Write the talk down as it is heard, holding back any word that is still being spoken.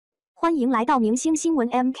欢迎来到明星新闻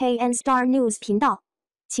MKN Star News 频道，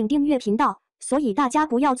请订阅频道，所以大家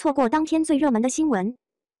不要错过当天最热门的新闻。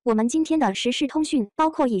我们今天的时事通讯包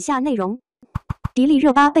括以下内容：迪丽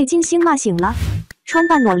热巴被金星骂醒了，穿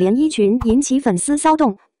半裸连衣裙引起粉丝骚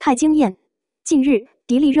动，太惊艳。近日，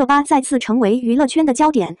迪丽热巴再次成为娱乐圈的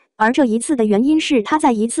焦点，而这一次的原因是她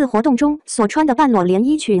在一次活动中所穿的半裸连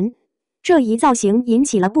衣裙。这一造型引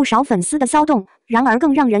起了不少粉丝的骚动，然而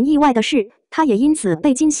更让人意外的是，她也因此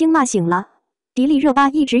被金星骂醒了。迪丽热巴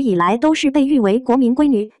一直以来都是被誉为国民闺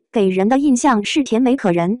女，给人的印象是甜美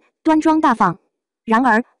可人、端庄大方。然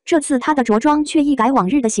而，这次她的着装却一改往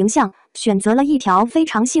日的形象，选择了一条非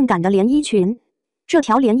常性感的连衣裙。这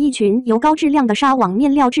条连衣裙由高质量的纱网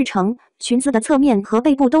面料制成，裙子的侧面和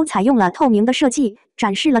背部都采用了透明的设计，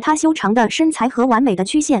展示了她修长的身材和完美的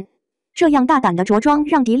曲线。这样大胆的着装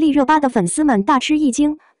让迪丽热巴的粉丝们大吃一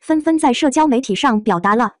惊，纷纷在社交媒体上表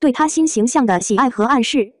达了对她新形象的喜爱和暗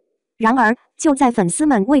示。然而，就在粉丝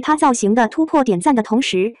们为她造型的突破点赞的同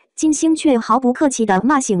时，金星却毫不客气地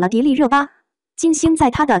骂醒了迪丽热巴。金星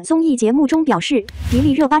在她的综艺节目中表示，迪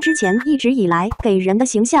丽热巴之前一直以来给人的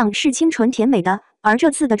形象是清纯甜美的，而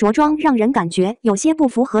这次的着装让人感觉有些不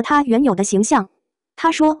符合她原有的形象。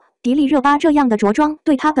她说，迪丽热巴这样的着装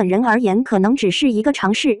对她本人而言可能只是一个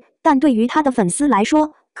尝试，但对于她的粉丝来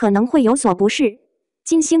说，可能会有所不适。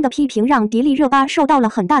金星的批评让迪丽热巴受到了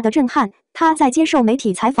很大的震撼。她在接受媒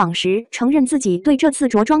体采访时承认自己对这次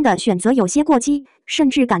着装的选择有些过激，甚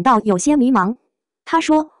至感到有些迷茫。她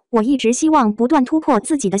说，我一直希望不断突破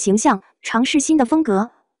自己的形象，尝试新的风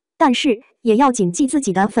格，但是也要谨记自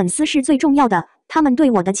己的粉丝是最重要的，他们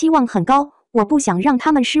对我的期望很高，我不想让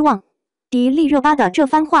他们失望。迪丽热巴的这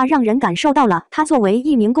番话让人感受到了她作为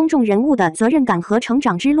一名公众人物的责任感和成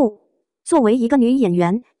长之路。作为一个女演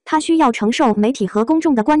员，她需要承受媒体和公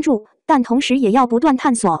众的关注，但同时也要不断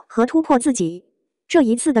探索和突破自己。这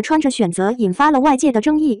一次的穿着选择引发了外界的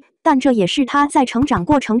争议，但这也是她在成长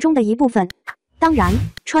过程中的一部分。当然，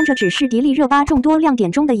穿着只是迪丽热巴众多亮点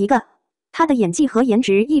中的一个，她的演技和颜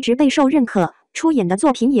值一直备受认可，出演的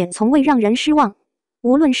作品也从未让人失望。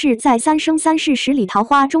无论是在《三生三世十里桃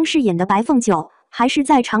花》中饰演的白凤九，还是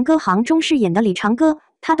在《长歌行》中饰演的李长歌，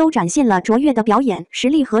她都展现了卓越的表演实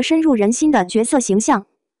力和深入人心的角色形象。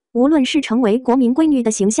无论是成为国民闺女的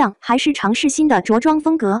形象，还是尝试新的着装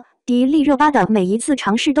风格，迪丽热巴的每一次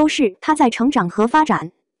尝试都是她在成长和发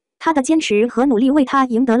展。她的坚持和努力为她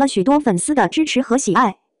赢得了许多粉丝的支持和喜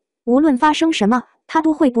爱。无论发生什么，她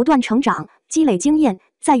都会不断成长，积累经验，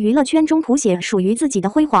在娱乐圈中谱写属于自己的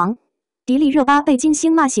辉煌。迪丽热巴被金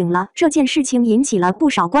星骂醒了这件事情引起了不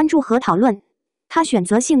少关注和讨论。她选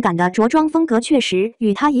择性感的着装风格确实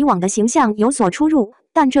与她以往的形象有所出入，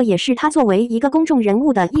但这也是她作为一个公众人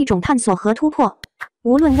物的一种探索和突破。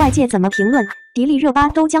无论外界怎么评论，迪丽热巴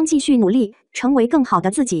都将继续努力，成为更好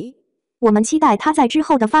的自己。我们期待她在之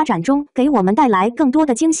后的发展中给我们带来更多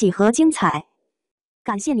的惊喜和精彩。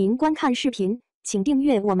感谢您观看视频，请订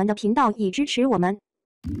阅我们的频道以支持我们。